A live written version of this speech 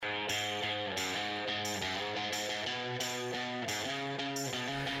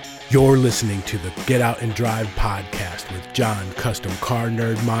You're listening to the Get Out and Drive podcast with John, Custom Car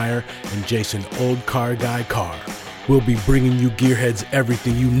Nerd Meyer, and Jason, Old Car Guy Carr. We'll be bringing you gearheads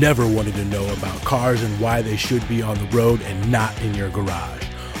everything you never wanted to know about cars and why they should be on the road and not in your garage.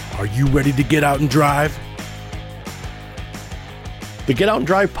 Are you ready to get out and drive? The Get Out and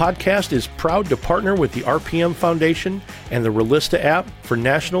Drive podcast is proud to partner with the RPM Foundation and the Realista app for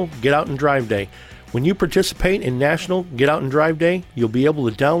National Get Out and Drive Day. When you participate in National Get Out and Drive Day, you'll be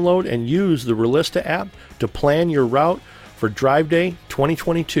able to download and use the Realista app to plan your route for Drive Day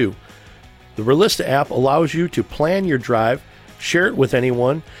 2022. The Realista app allows you to plan your drive, share it with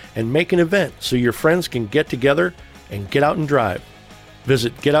anyone, and make an event so your friends can get together and get out and drive.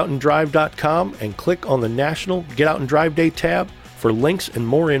 Visit getoutanddrive.com and click on the National Get Out and Drive Day tab for links and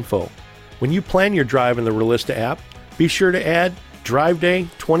more info. When you plan your drive in the Realista app, be sure to add Drive Day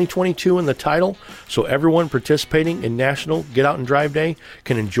 2022 in the title so everyone participating in National Get Out and Drive Day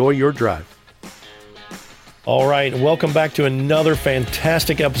can enjoy your drive. All right, welcome back to another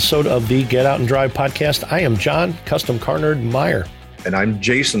fantastic episode of the Get Out and Drive podcast. I am John, Custom Car Nerd Meyer. And I'm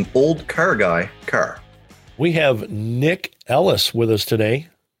Jason, Old Car Guy Carr. We have Nick Ellis with us today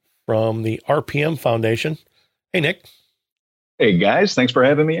from the RPM Foundation. Hey, Nick. Hey, guys. Thanks for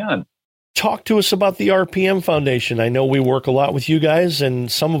having me on. Talk to us about the RPM Foundation. I know we work a lot with you guys,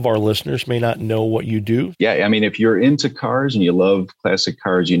 and some of our listeners may not know what you do. Yeah, I mean, if you're into cars and you love classic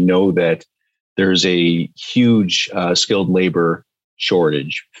cars, you know that there's a huge skilled labor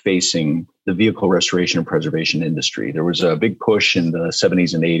shortage facing the vehicle restoration and preservation industry. There was a big push in the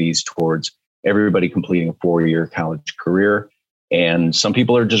 70s and 80s towards everybody completing a 4-year college career, and some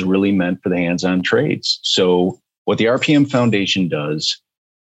people are just really meant for the hands-on trades. So what the RPM Foundation does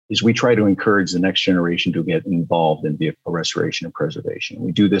is we try to encourage the next generation to get involved in vehicle restoration and preservation.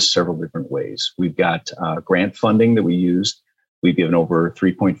 We do this several different ways. We've got grant funding that we use. We've given over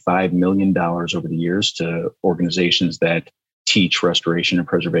 $3.5 million over the years to organizations that teach restoration and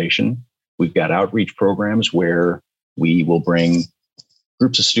preservation. We've got outreach programs where we will bring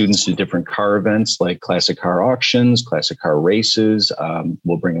groups of students to different car events like classic car auctions, classic car races.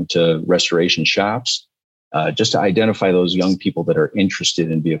 We'll bring them to restoration shops. Just to identify those young people that are interested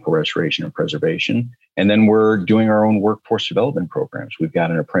in vehicle restoration and preservation. And then we're doing our own workforce development programs. We've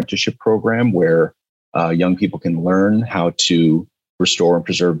got an apprenticeship program where young people can learn how to restore and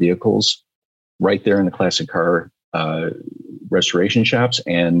preserve vehicles right there in the classic car restoration shops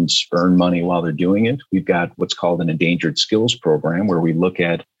and earn money while they're doing it. We've got what's called an endangered skills program where we look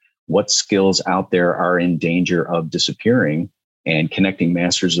at what skills out there are in danger of disappearing and connecting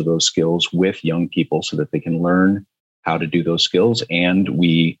masters of those skills with young people so that they can learn how to do those skills. And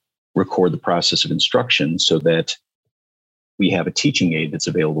we record the process of instruction so that we have a teaching aid that's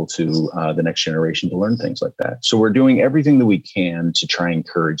available to the next generation to learn things like that. So we're doing everything that we can to try and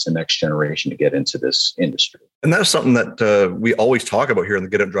encourage the next generation to get into this industry. And that's something that we always talk about here in the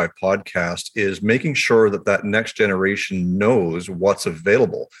Get Out and Drive podcast is making sure that that next generation knows what's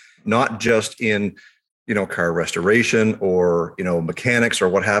available, not just in car restoration or, mechanics or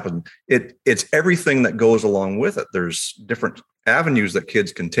what happened. It's everything that goes along with it. There's different avenues that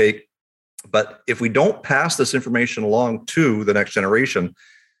kids can take. But if we don't pass this information along to the next generation,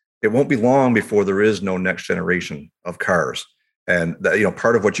 it won't be long before there is no next generation of cars. And that,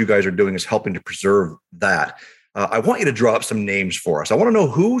 part of what you guys are doing is helping to preserve that. I want you to draw up some names for us. I want to know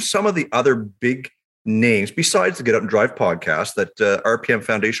who some of the other big names besides the Get Out and Drive podcast that RPM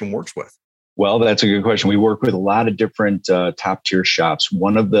Foundation works with. Well, that's a good question. We work with a lot of different top tier shops.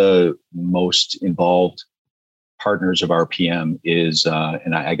 One of the most involved partners of RPM is,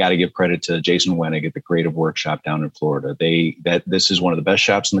 and I got to give credit to Jason Wenig at the Creative Workshop down in Florida. This is one of the best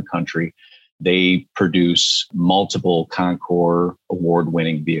shops in the country. They produce multiple Concours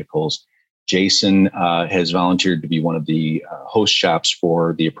award-winning vehicles. Jason has volunteered to be one of the host shops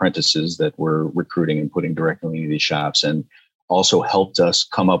for the apprentices that we're recruiting and putting directly into these shops, and also helped us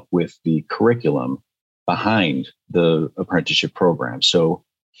come up with the curriculum behind the apprenticeship program. So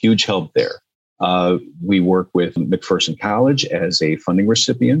huge help there. We work with McPherson College as a funding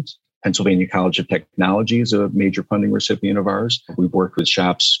recipient. Pennsylvania College of Technology is a major funding recipient of ours. We've worked with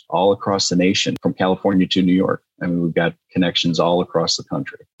shops all across the nation, from California to New York. I mean, we've got connections all across the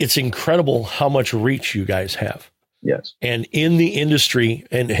country. It's incredible how much reach you guys have. Yes. And in the industry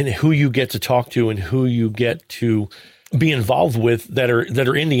and who you get to talk to and who you get to be involved with that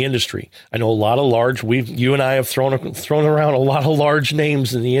are in the industry. I know a lot of large, you and I have thrown around a lot of large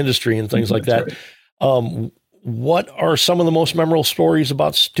names in the industry and things like that. Right. What are some of the most memorable stories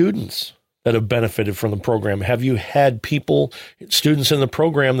about students that have benefited from the program? Have you had students in the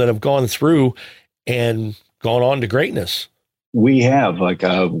program that have gone through and gone on to greatness? We have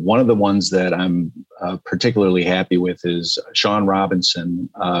one of the ones that I'm particularly happy with is Sean Robinson,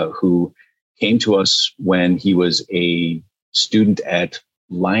 who came to us when he was a student at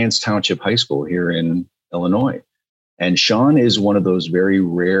Lyons Township High School here in Illinois. And Sean is one of those very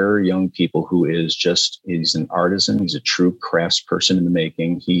rare young people who he's an artisan. He's a true craftsperson in the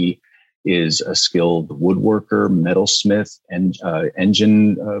making. He is a skilled woodworker, metalsmith, and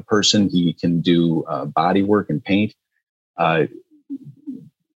engine person. He can do body work and paint.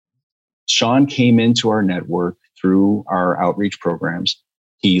 Sean came into our network through our outreach programs.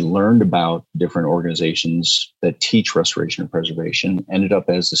 He learned about different organizations that teach restoration and preservation, ended up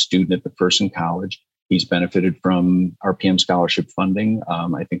as a student at McPherson College. He's benefited from RPM scholarship funding.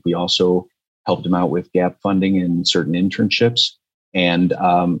 I think we also helped him out with gap funding in certain internships. And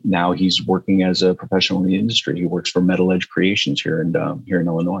now he's working as a professional in the industry. He works for Metal Edge Creations here in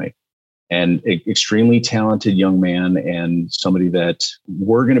Illinois. And extremely talented young man, and somebody that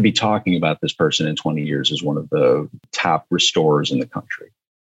we're going to be talking about this person in 20 years as one of the top restorers in the country.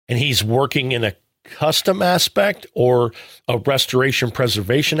 And he's working in a custom aspect or a restoration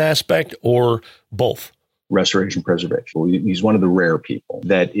preservation aspect or both? Restoration preservation. He's one of the rare people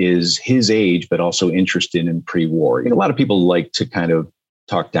that is his age, but also interested in pre-war. A lot of people like to kind of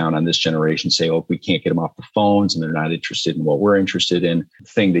talk down on this generation, say, oh, we can't get them off the phones and they're not interested in what we're interested in. The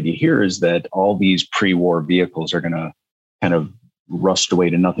thing that you hear is that all these pre-war vehicles are going to kind of rust away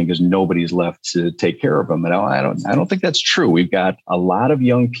to nothing because nobody's left to take care of them. And I don't think that's true. We've got a lot of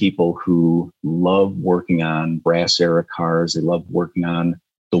young people who love working on brass era cars. They love working on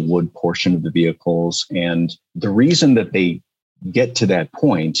the wood portion of the vehicles. And the reason that they get to that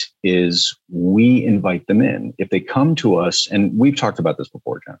point is we invite them in. If they come to us, and we've talked about this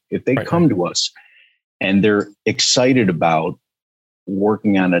before, John, if they come to us and they're excited about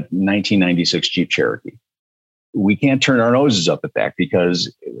working on a 1996 Jeep Cherokee, we can't turn our noses up at that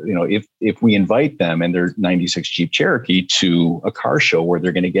because, if we invite them and their 96 Jeep Cherokee to a car show where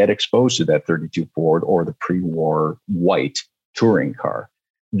they're going to get exposed to that 32 Ford or the pre-war white touring car,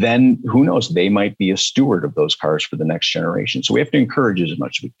 then who knows, they might be a steward of those cars for the next generation. So we have to encourage as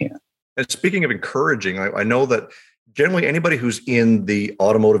much as we can. And speaking of encouraging, I know that generally anybody who's in the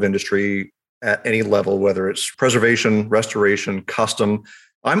automotive industry at any level, whether it's preservation, restoration, custom,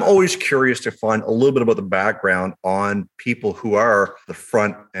 I'm always curious to find a little bit about the background on people who are the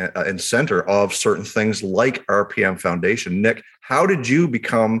front and center of certain things like RPM Foundation. Nick, how did you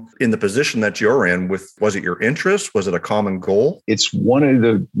become in the position that you're in? Was it your interest? Was it a common goal? It's one of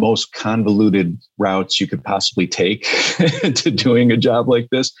the most convoluted routes you could possibly take to doing a job like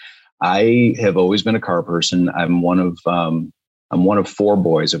this. I have always been a car person. I'm one of four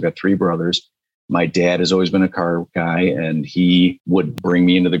boys. I've got three brothers. My dad has always been a car guy, and he would bring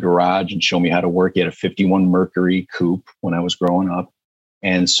me into the garage and show me how to work. He had a 51 Mercury coupe when I was growing up.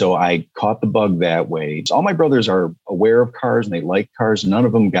 And so I caught the bug that way. All my brothers are aware of cars and they like cars. None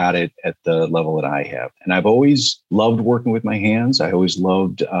of them got it at the level that I have. And I've always loved working with my hands. I always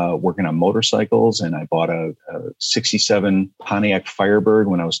loved working on motorcycles. And I bought a 67 Pontiac Firebird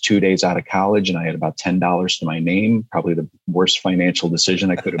when I was 2 days out of college, and I had about $10 to my name, probably the worst financial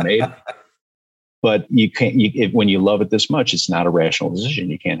decision I could have made. But you can't, when you love it this much, it's not a rational decision.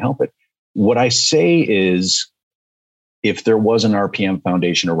 You can't help it. What I say is, if there was an RPM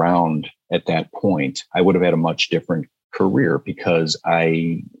Foundation around at that point, I would have had a much different career because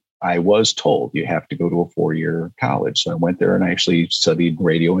I was told you have to go to a 4-year college. So I went there and I actually studied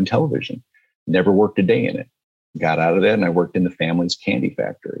radio and television, never worked a day in it. Got out of that and I worked in the family's candy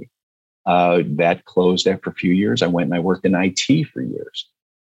factory. That closed after a few years. I went and I worked in IT for years.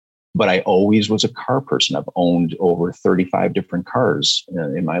 But I always was a car person. I've owned over 35 different cars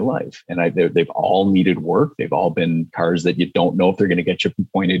in my life. And they've all needed work. They've all been cars that you don't know if they're going to get you from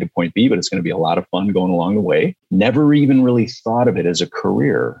point A to point B, but it's going to be a lot of fun going along the way. Never even really thought of it as a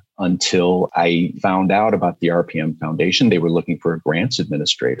career until I found out about the RPM Foundation. They were looking for a grants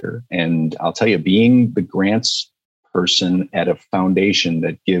administrator. And I'll tell you, being the grants person at a foundation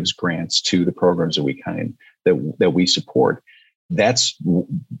that gives grants to the programs that we support, that's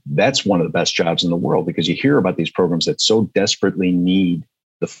one of the best jobs in the world, because you hear about these programs that so desperately need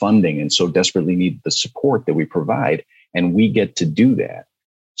the funding and so desperately need the support that we provide, and we get to do that.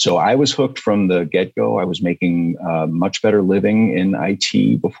 So I was hooked from the get-go. I was making much better living in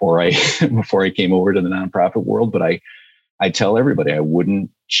IT before I came over to the nonprofit world. But I tell everybody I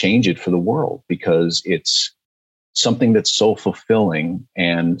wouldn't change it for the world, because it's something that's so fulfilling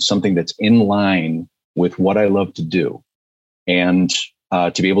and something that's in line with what I love to do. And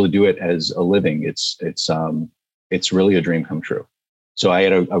to be able to do it as a living, it's really a dream come true. So I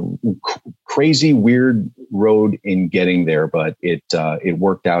had a crazy, weird road in getting there, but it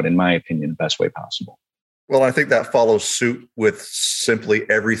worked out, in my opinion, the best way possible. Well, I think that follows suit with simply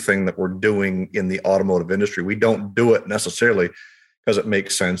everything that we're doing in the automotive industry. We don't do it necessarily because it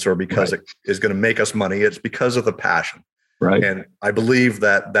makes sense or because it is going to make us money. It's because of the passion. Right. And I believe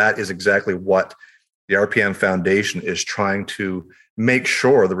that that is exactly what the RPM Foundation is trying to make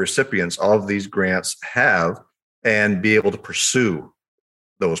sure the recipients of these grants have and be able to pursue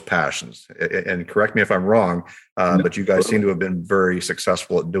those passions. And correct me if I'm wrong, but you guys seem to have been very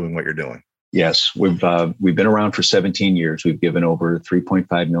successful at doing what you're doing. Yes, we've been around for 17 years. We've given over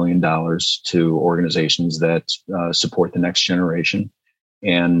 $3.5 million to organizations that support the next generation.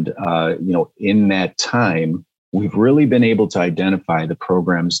 And, in that time, we've really been able to identify the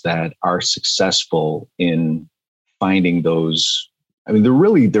programs that are successful in finding those. I mean,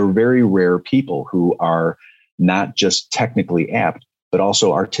 they're very rare people who are not just technically apt, but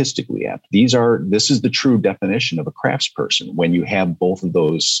also artistically apt. This is the true definition of a craftsperson when you have both of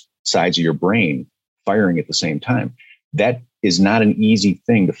those sides of your brain firing at the same time. That is not an easy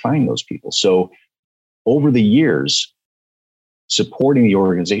thing to find those people. So over the years, supporting the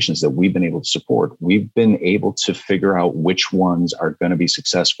organizations that we've been able to support, we've been able to figure out which ones are going to be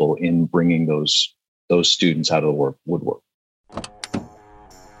successful in bringing those students out of the woodwork.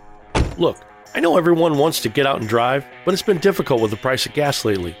 Look, I know everyone wants to get out and drive, but it's been difficult with the price of gas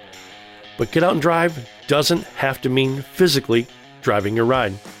lately. But get out and drive doesn't have to mean physically driving your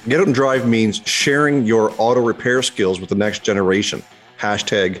ride. Get out and drive means sharing your auto repair skills with the next generation.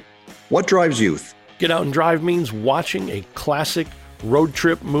 Hashtag, what drives youth? Get out and drive means watching a classic road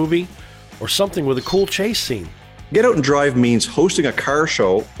trip movie or something with a cool chase scene. Get out and drive means hosting a car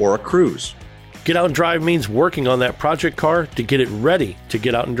show or a cruise. Get out and drive means working on that project car to get it ready to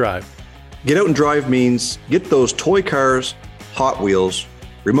get out and drive. Get out and drive means get those toy cars, Hot Wheels,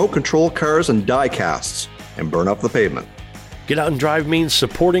 remote control cars, and die casts and burn up the pavement. Get out and drive means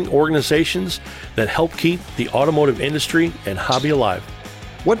supporting organizations that help keep the automotive industry and hobby alive.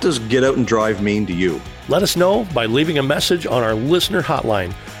 What does get out and drive mean to you? Let us know by leaving a message on our listener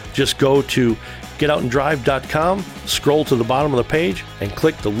hotline. Just go to getoutanddrive.com, scroll to the bottom of the page, and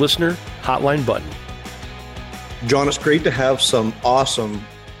click the listener hotline button. John, it's great to have some awesome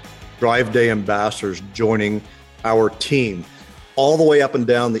Drive Day ambassadors joining our team all the way up and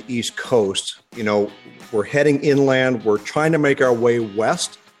down the East Coast. You know, we're heading inland. We're trying to make our way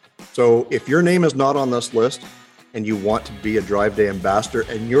west. So if your name is not on this list and you want to be a Drive Day ambassador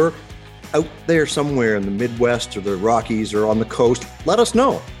and you're out there somewhere in the Midwest or the Rockies or on the coast, let us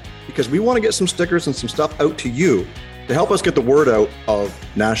know, because we want to get some stickers and some stuff out to you to help us get the word out of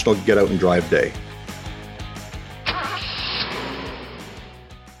National Get Out and Drive Day.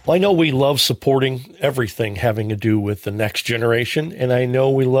 Well, I know we love supporting everything having to do with the next generation, and I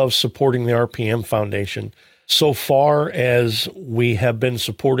know we love supporting the RPM Foundation. So far as we have been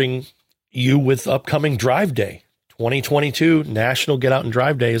supporting you with upcoming Drive Day, 2022 National Get Out and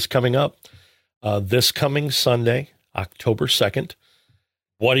Drive Day is coming up this coming Sunday, October 2nd.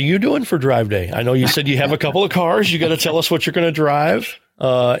 What are you doing for Drive Day? I know you said you have a couple of cars. You got to tell us what you're going to drive,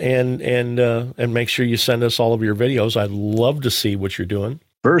 and make sure you send us all of your videos. I'd love to see what you're doing.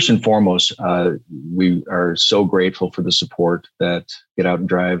 First and foremost, we are so grateful for the support that Get Out and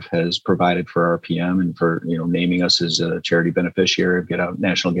Drive has provided for RPM and for naming us as a charity beneficiary of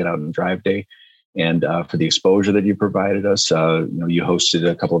National Get Out and Drive Day, and for the exposure that you provided us. You hosted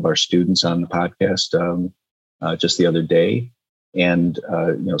a couple of our students on the podcast just the other day, and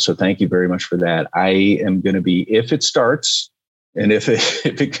so thank you very much for that. I am going to be, if it starts. And if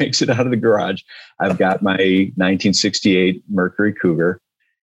it makes it out of the garage, I've got my 1968 Mercury Cougar.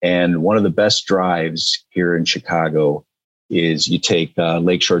 And one of the best drives here in Chicago is you take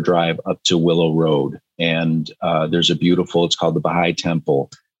Lakeshore Drive up to Willow Road. And there's it's called the Baha'i Temple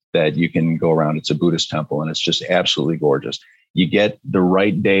that you can go around. It's a Buddhist temple, and it's just absolutely gorgeous. You get the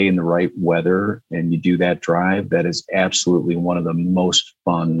right day and the right weather, and you do that drive. That is absolutely one of the most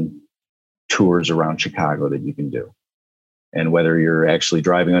fun tours around Chicago that you can do. And whether you're actually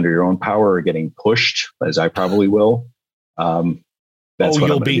driving under your own power or getting pushed, as I probably will, that's what I'm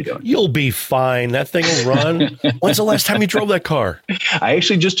going to be doing. You'll be fine. That thing will run. When's the last time you drove that car? I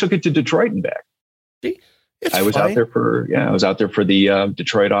actually just took it to Detroit and back. I was out there for the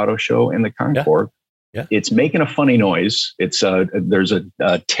Detroit Auto Show and the Concord. Yeah. It's making a funny noise. It's there's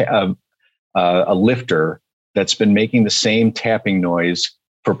a lifter that's been making the same tapping noise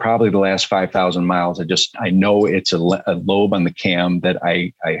for probably the last 5,000 miles. I know it's a lobe on the cam that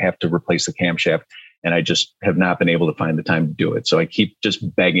I have to replace the camshaft, and I just have not been able to find the time to do it. So I keep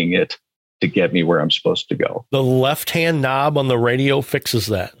just begging it to get me where I'm supposed to go. The left-hand knob on the radio fixes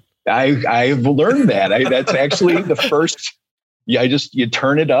that. I've learned that. That's actually the first. Yeah, you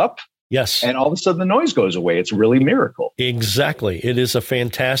turn it up. Yes. And all of a sudden the noise goes away. It's really a miracle. Exactly. It is a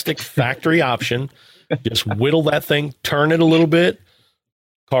fantastic factory option. Just whittle that thing, turn it a little bit.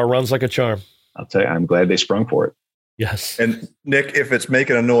 Car runs like a charm. I'll tell you, I'm glad they sprung for it. Yes. And Nick, if it's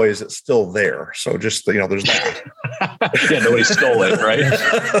making a noise, it's still there. So just, there's that. Yeah, nobody stole it, right?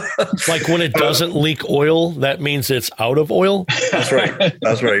 Like when it doesn't leak oil, that means it's out of oil. That's right.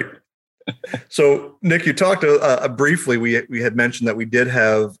 That's right. So, Nick, you talked briefly. We had mentioned that we did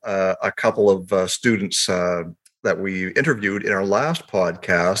have a couple of students that we interviewed in our last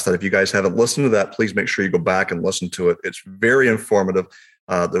podcast. That if you guys haven't listened to that, please make sure you go back and listen to it. It's very informative.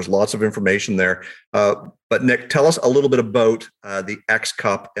 There's lots of information there. But Nick, tell us a little bit about the X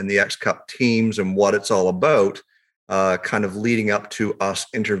Cup and the X Cup teams and what it's all about, kind of leading up to us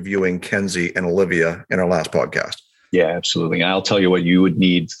interviewing Kenzie and Olivia in our last podcast. Yeah, absolutely. And I'll tell you what, you would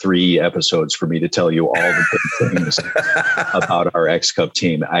need 3 episodes for me to tell you all the good things about our X Cup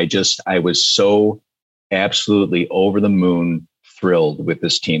team. I was so absolutely over the moon thrilled with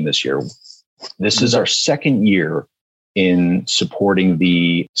this team this year. This is our second year in supporting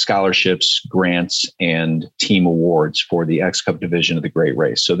the scholarships, grants, and team awards for the X Cup division of the Great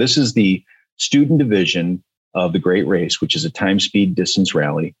Race. So this is the student division of the Great Race, which is a time, speed, distance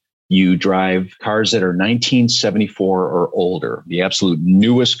rally. You drive cars that are 1974 or older. The absolute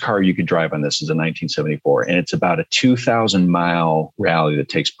newest car you could drive on this is a 1974. And it's about a 2,000-mile rally that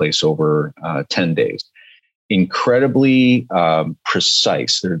takes place over 10 days. Incredibly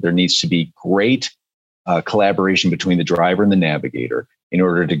precise. There needs to be great collaboration between the driver and the navigator in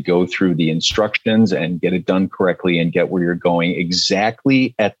order to go through the instructions and get it done correctly and get where you're going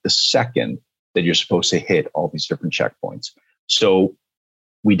exactly at the second that you're supposed to hit all these different checkpoints. So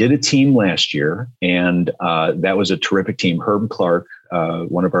we did a team last year, and that was a terrific team. Herb Clark,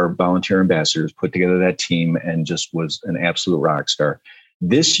 one of our volunteer ambassadors, put together that team and just was an absolute rock star.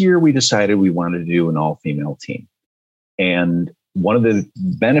 This year, we decided we wanted to do an all-female team. And one of the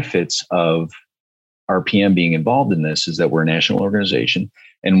benefits of RPM being involved in this is that we're a national organization,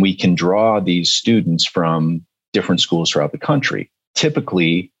 and we can draw these students from different schools throughout the country.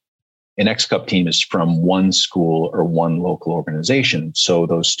 Typically, an X Cup team is from one school or one local organization. So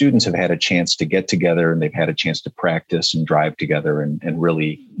those students have had a chance to get together and they've had a chance to practice and drive together and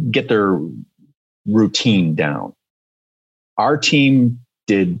really get their routine down. Our team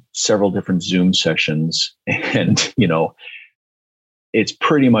did several different Zoom sessions, and, it's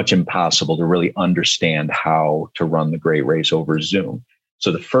pretty much impossible to really understand how to run the Great Race over Zoom.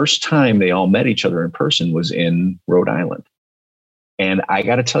 So the first time they all met each other in person was in Rhode Island. And I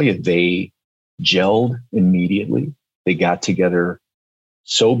got to tell you, they gelled immediately. They got together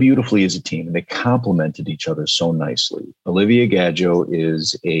so beautifully as a team, and they complemented each other so nicely. Olivia Gadjo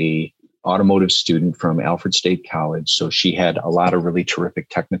is a automotive student from Alfred State College. So she had a lot of really terrific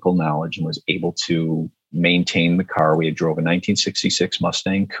technical knowledge and was able to maintain the car. We had drove a 1966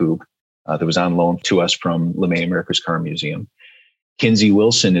 Mustang Coupe that was on loan to us from LeMay America's Car Museum. Kinsey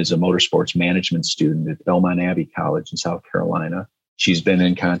Wilson is a motorsports management student at Belmont Abbey College in South Carolina. She's been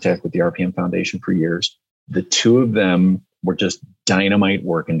in contact with the RPM Foundation for years. The two of them were just dynamite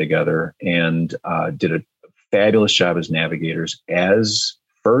working together and did a fabulous job as navigators. As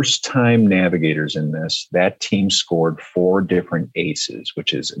first-time navigators in this, that team scored 4 different aces,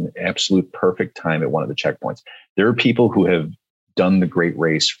 which is an absolute perfect time at one of the checkpoints. There are people who have done the Great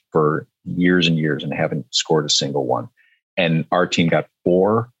Race for years and years and haven't scored a single one. And our team got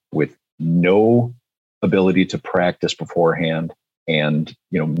 4 with no ability to practice beforehand and,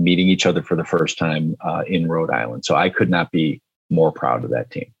 meeting each other for the first time in Rhode Island. So I could not be more proud of that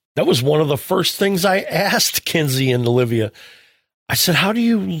team. That was one of the first things I asked Kenzie and Olivia. I said, how do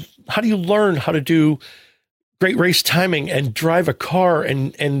you learn how to do Great Race timing and drive a car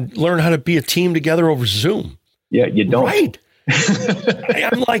and learn how to be a team together over Zoom? Yeah, you don't. Right.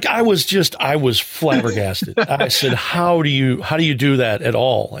 I'm like, I was flabbergasted. I said, how do you do that at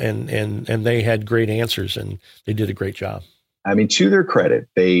all? And they had great answers and they did a great job. I mean, to their credit,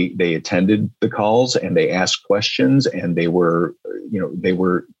 they attended the calls and they asked questions and they were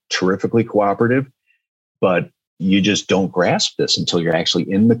terrifically cooperative, but you just don't grasp this until you're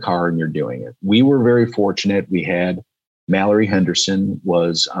actually in the car and you're doing it. We were very fortunate. We had Mallory Henderson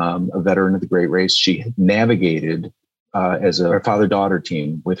was a veteran of the Great Race. She navigated as a father-daughter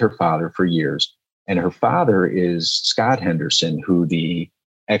team with her father for years. And her father is Scott Henderson, who the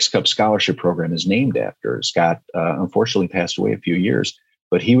X Cup Scholarship Program is named after. Scott unfortunately passed away a few years,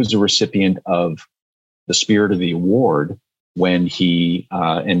 but he was the recipient of the Spirit of the Award when he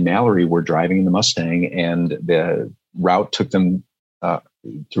and Mallory were driving in the Mustang, and the route took them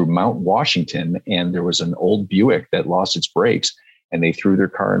through Mount Washington, and there was an old Buick that lost its brakes, and they threw their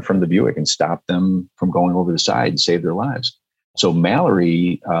car in front of the Buick and stopped them from going over the side and saved their lives. So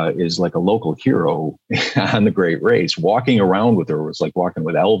Mallory is like a local hero on the Great Race. Walking around with her was like walking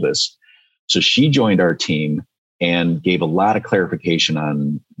with Elvis. So she joined our team and gave a lot of clarification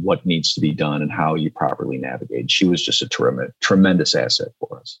on what needs to be done and how you properly navigate. She was just a tremendous asset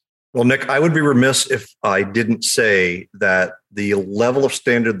for us. Well, Nick, I would be remiss if I didn't say that the level of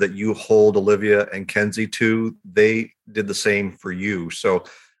standard that you hold Olivia and Kenzie to, they did the same for you. So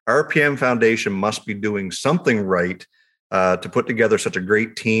RPM Foundation must be doing something right to put together such a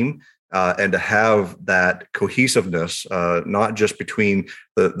great team and to have that cohesiveness, not just between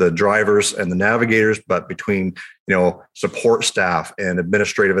the drivers and the navigators, but between, support staff and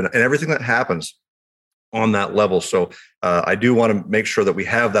administrative and everything that happens on that level. So I do want to make sure that we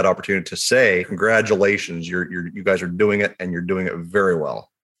have that opportunity to say, congratulations, you guys are doing it, and you're doing it very well.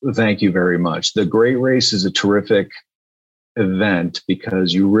 Thank you very much. The Great Race is a terrific event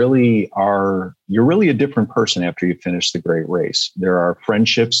because you're really a different person after you finish the Great Race. There are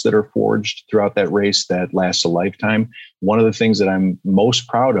friendships that are forged throughout that race that last a lifetime. One of the things that I'm most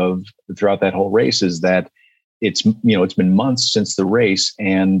proud of throughout that whole race is that it's been months since the race,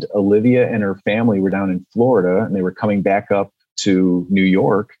 and Olivia and her family were down in Florida, and they were coming back up to New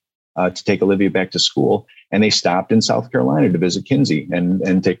York to take Olivia back to school. And they stopped in South Carolina to visit Kinsey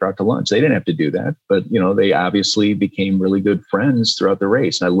and take her out to lunch. They didn't have to do that, but they obviously became really good friends throughout the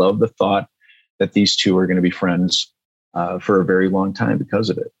race. And I love the thought that these two are going to be friends for a very long time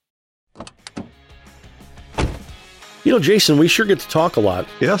because of it. Jason, we sure get to talk a lot.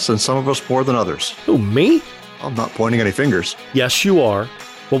 Yes, and some of us more than others. Who, me? I'm not pointing any fingers. Yes, you are.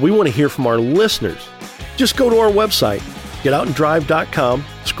 But we want to hear from our listeners. Just go to our website, getoutandrive.com,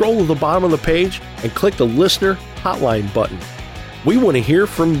 scroll to the bottom of the page, and click the listener hotline button. We want to hear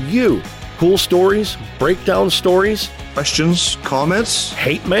from you. Cool stories, breakdown stories, Questions, comments,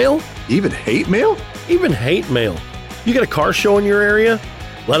 hate mail, even hate mail? even hate mail. You got a car show in your area?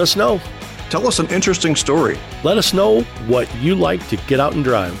 Let us know. Tell us an interesting story. Let us know what you like to get out and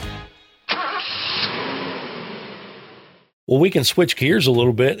drive. Well, we can switch gears a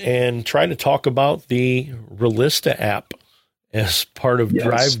little bit and try to talk about the Relista app as part of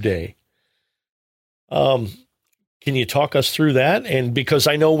Drive Day. Can you talk us through that? And because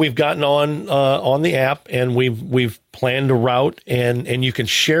I know we've gotten on the app and we've planned a route, and you can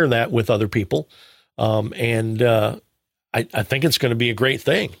share that with other people. I think it's going to be a great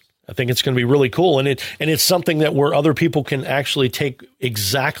thing. I think it's going to be really cool. And it's something that where other people can actually take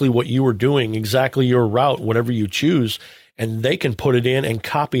exactly what you were doing, exactly your route, whatever you choose, and they can put it in and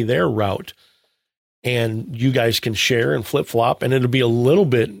copy their route. And you guys can share and flip flop, and it'll be a little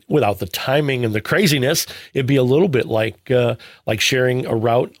bit, without the timing and the craziness, it'd be a little bit like sharing a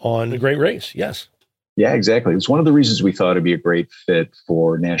route on a Great Race. Yes. Yeah, exactly. It's one of the reasons we thought it'd be a great fit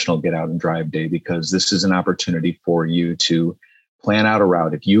for National Get Out and Drive Day, because this is an opportunity for you to plan out a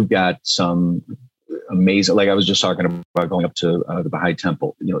route. If you've got some amazing, like I was just talking about going up to the Baha'i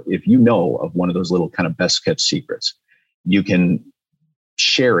Temple, if you know of one of those little kind of best kept secrets, you can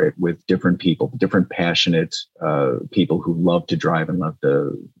share it with different people, different passionate people who love to drive and love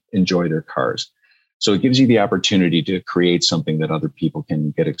to enjoy their cars. So it gives you the opportunity to create something that other people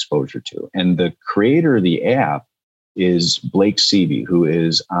can get exposure to. And the creator of the app is Blake Seavey, who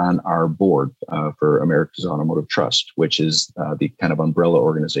is on our board for America's Automotive Trust, which is the kind of umbrella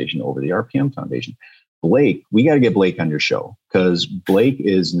organization over the RPM Foundation. Blake, we got to get Blake on your show, because Blake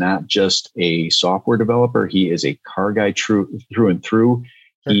is not just a software developer. He is a car guy through and through.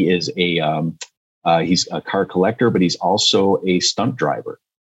 He is he's a car collector, but he's also a stunt driver.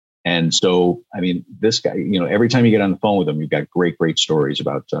 And so, I mean, this guy, every time you get on the phone with him, you've got great stories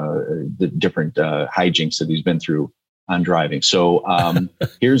about the different hijinks that he's been through on driving. So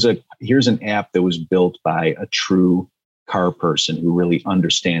here's an app that was built by a true car person who really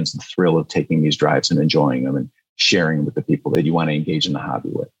understands the thrill of taking these drives and enjoying them and sharing them with the people that you want to engage in the hobby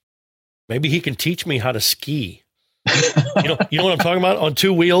with. Maybe he can teach me how to ski. You know what I'm talking about? On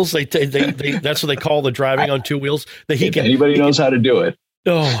two wheels, they that's what they call the driving on two wheels. That anybody knows how to do it.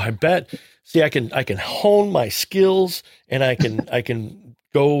 Oh, I bet. See, I can hone my skills, and I can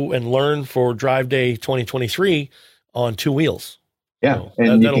go and learn for Drive Day 2023 on two wheels. Yeah,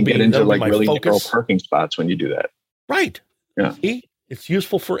 and you can get into like really narrow parking spots when you do that. Right. Yeah. See, it's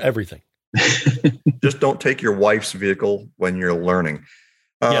useful for everything. Just don't take your wife's vehicle when you're learning.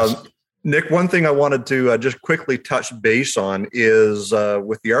 Yes. Nick, one thing I wanted to just quickly touch base on is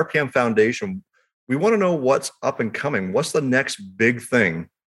with the RPM Foundation, we want to know what's up and coming. What's the next big thing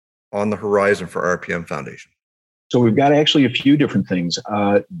on the horizon for RPM Foundation? So we've got actually a few different things.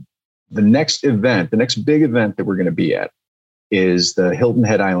 The next big event that we're going to be at is the Hilton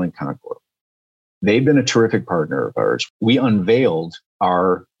Head Island Concours. They've been a terrific partner of ours. We unveiled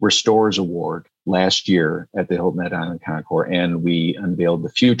our Restorers Award last year at the Hilton Head Island Concours, and we unveiled the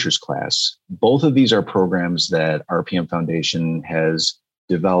Futures class. Both of these are programs that RPM Foundation has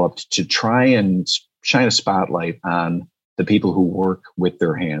developed to try and shine a spotlight on the people who work with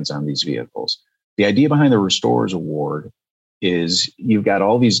their hands on these vehicles. The idea behind the Restorers Award is you've got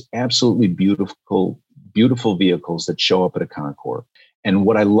all these absolutely beautiful vehicles that show up at a concours. And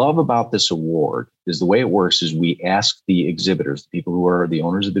what I love about this award is the way it works is we ask the exhibitors, the people who are the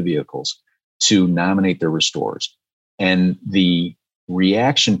owners of the vehicles, to nominate their restorers. And the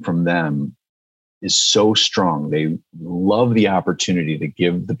reaction from them is so strong. They love the opportunity to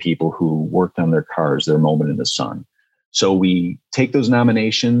give the people who worked on their cars their moment in the sun. So we take those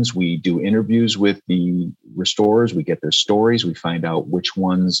nominations, we do interviews with the restorers, we get their stories, we find out which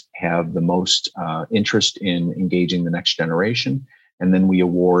ones have the most interest in engaging the next generation, and then we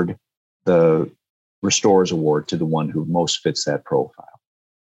award the Restorers Award to the one who most fits that profile.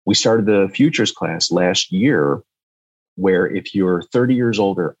 We started the Futures class last year, where if you're 30 years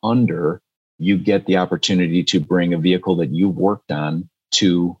old or under, you get the opportunity to bring a vehicle that you've worked on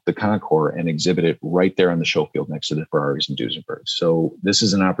to the concours and exhibit it right there on the show field next to the Ferraris and Duesenbergs. So this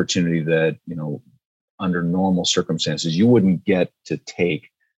is an opportunity that, under normal circumstances, you wouldn't get to take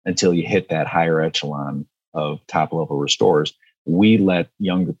until you hit that higher echelon of top level restorers. We let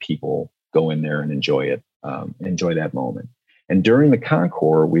younger people go in there and enjoy it, enjoy that moment. And during the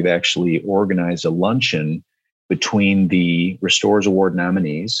concours, we've actually organized a luncheon between the Restorers Award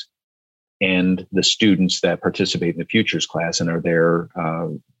nominees and the students that participate in the Futures class and are there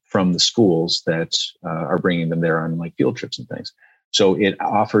from the schools that are bringing them there on like field trips and things. So it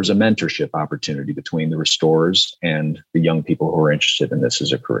offers a mentorship opportunity between the restorers and the young people who are interested in this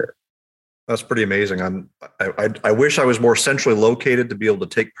as a career. That's pretty amazing. I wish I was more centrally located to be able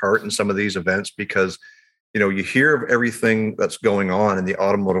to take part in some of these events, because you hear of everything that's going on in the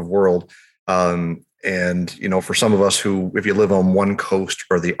automotive world. And for some of us who, if you live on one coast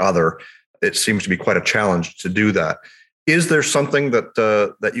or the other, it seems to be quite a challenge to do that. Is there something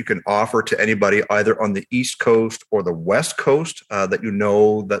that you can offer to anybody either on the East Coast or the West Coast that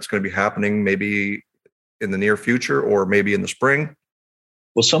that's going to be happening maybe in the near future or maybe in the spring?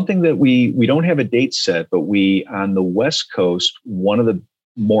 Well, something that we don't have a date set, but on the West Coast, one of the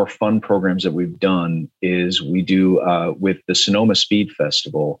more fun programs that we've done is we do with the Sonoma Speed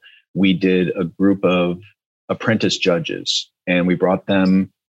Festival, we did a group of apprentice judges and we brought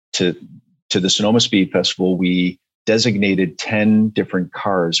them to the Sonoma Speed Festival. We designated 10 different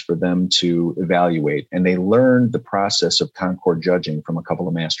cars for them to evaluate, and they learned the process of concours judging from a couple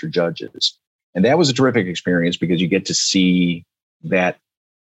of master judges. And that was a terrific experience because you get to see that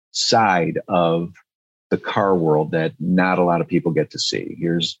side of the car world that not a lot of people get to see.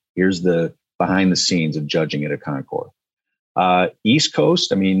 Here's the behind the scenes of judging at a concours. East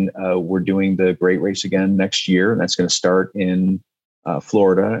Coast, we're doing the Great Race again next year, and that's going to start in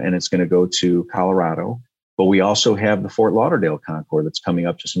Florida, and it's going to go to Colorado. But we also have the Fort Lauderdale Concours that's coming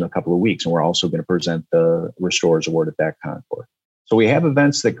up just in a couple of weeks, and we're also going to present the Restorers Award at that concours. So we have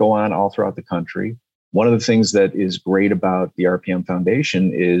events that go on all throughout the country. One of the things that is great about the RPM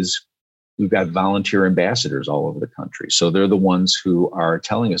Foundation is we've got volunteer ambassadors all over the country. So they're the ones who are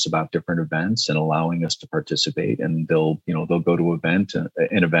telling us about different events and allowing us to participate. And they'll go to an event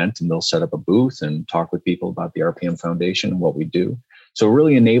and they'll set up a booth and talk with people about the RPM Foundation and what we do. So it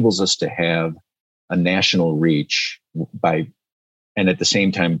really enables us to have a national reach and at the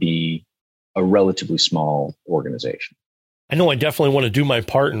same time be a relatively small organization. I know I definitely want to do my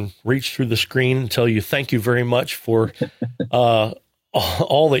part and reach through the screen and tell you thank you very much for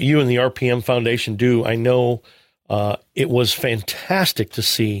all that you and the RPM Foundation do. I know it was fantastic to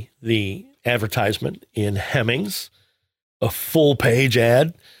see the advertisement in Hemmings, a full page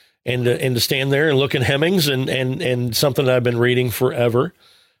ad, and to stand there and look at Hemmings and something that I've been reading forever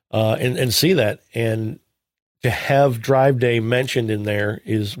and see that. And to have Drive Day mentioned in there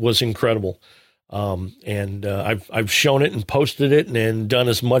was incredible. I've shown it and posted it and done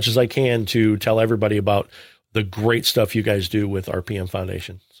as much as I can to tell everybody about the great stuff you guys do with RPM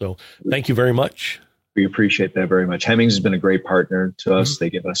Foundation. So thank you very much. We appreciate that very much. Hemmings has been a great partner to us. Mm-hmm. They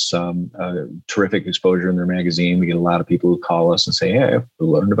give us terrific exposure in their magazine. We get a lot of people who call us and say, hey, I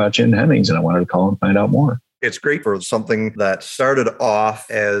learned about you in Hemmings and I wanted to call and find out more. It's great for something that started off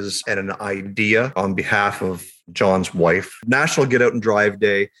as an idea on behalf of John's wife. National Get Out and Drive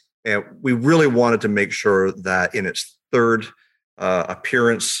Day And we really wanted to make sure that in its third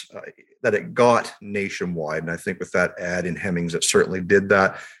appearance, that it got nationwide. And I think with that ad in Hemmings, it certainly did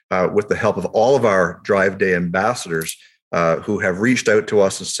that with the help of all of our Drive Day ambassadors who have reached out to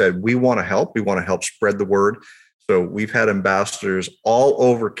us and said, we want to help. We want to help spread the word. So we've had ambassadors all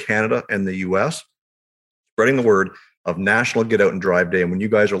over Canada and the US spreading the word of National Get Out and Drive Day. And when you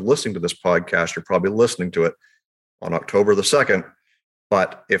guys are listening to this podcast, you're probably listening to it on October the 2nd.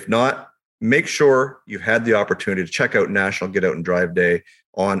 But if not, make sure you've had the opportunity to check out National Get Out and Drive Day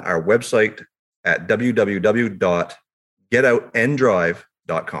on our website at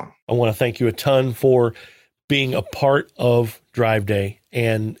www.getoutanddrive.com. I want to thank you a ton for being a part of Drive Day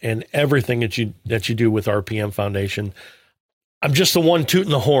and everything that you do with RPM Foundation. I'm just the one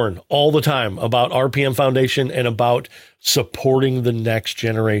tooting the horn all the time about RPM Foundation and about supporting the next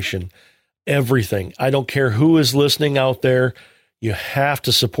generation. Everything. I don't care who is listening out there. You have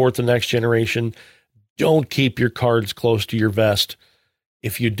to support the next generation. Don't keep your cards close to your vest.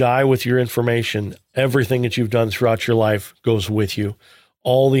 If you die with your information, everything that you've done throughout your life goes with you.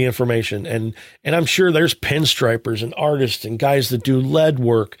 All the information. And I'm sure there's pinstripers and artists and guys that do lead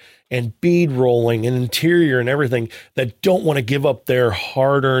work and bead rolling and interior and everything that don't want to give up their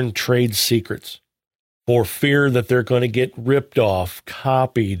hard-earned trade secrets for fear that they're going to get ripped off,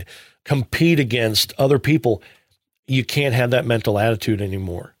 copied, compete against other people. You can't have that mental attitude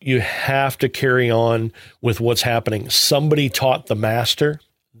anymore. You have to carry on with what's happening. Somebody taught the master.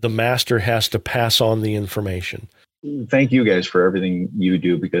 The master has to pass on the information. Thank you guys for everything you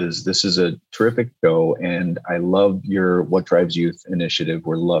do, because this is a terrific show, and I love your What Drives Youth initiative.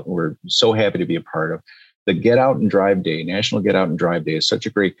 We're so happy to be a part of the Get Out and Drive Day. National Get Out and Drive Day is such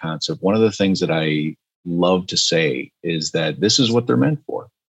a great concept. One of the things that I love to say is that this is what they're meant for.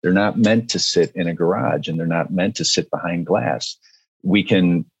 They're not meant to sit in a garage, and they're not meant to sit behind glass. We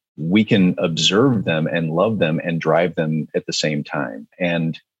can observe them and love them and drive them at the same time.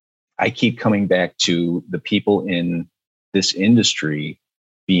 And I keep coming back to the people in this industry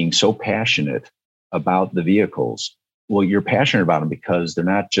being so passionate about the vehicles. Well, you're passionate about them because they're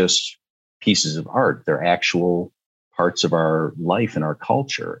not just pieces of art. They're actual parts of our life and our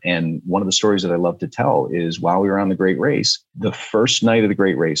culture. And one of the stories that I love to tell is while we were on the Great Race, the first night of the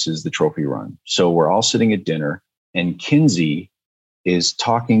Great Race is the trophy run. So we're all sitting at dinner, and Kinsey is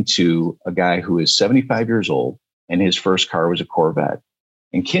talking to a guy who is 75 years old, and his first car was a Corvette.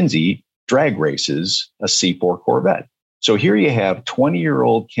 And Kinsey drag races a C4 Corvette. So here you have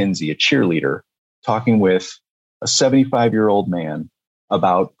 20-year-old Kinsey, a cheerleader, talking with a 75-year-old man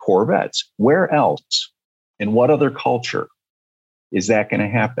about Corvettes. Where else, in what other culture is that going to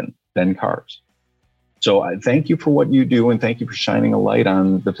happen than cars? So I thank you for what you do, and thank you for shining a light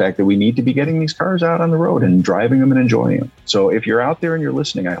on the fact that we need to be getting these cars out on the road and driving them and enjoying them. So if you're out there and you're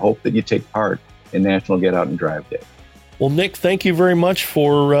listening, I hope that you take part in National Get Out and Drive Day. Well, Nick, thank you very much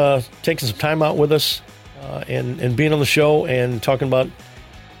for taking some time out with us and being on the show and talking about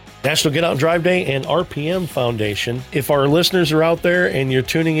National Get Out and Drive Day and RPM Foundation. If our listeners are out there and you're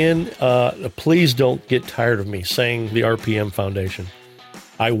tuning in, please don't get tired of me saying the RPM Foundation.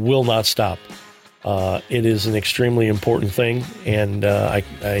 I will not stop. It is an extremely important thing, and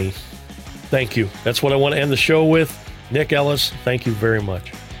I thank you. That's what I want to end the show with. Nick Ellis, thank you very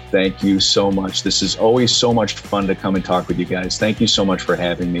much. Thank you so much. This is always so much fun to come and talk with you guys. Thank you so much for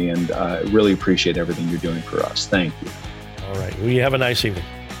having me, and I really appreciate everything you're doing for us. Thank you. All right. Well, you have a nice evening.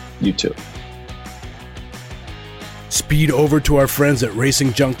 You too. Speed over to our friends at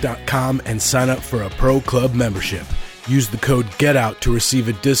racingjunk.com and sign up for a Pro Club membership. Use the code GETOUT to receive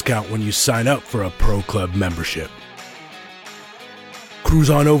a discount when you sign up for a Pro Club membership. Cruise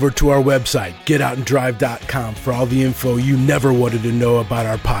on over to our website, getoutanddrive.com, for all the info you never wanted to know about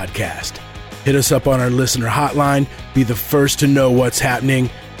our podcast. Hit us up on our listener hotline, be the first to know what's happening,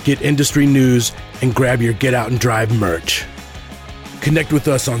 get industry news, and grab your Get Out and Drive merch. Connect with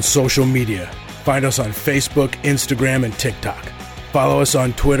us on social media. Find us on Facebook, Instagram, and TikTok. Follow us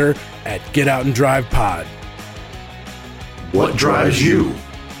on Twitter at Get Out and Drive Pod. What drives you?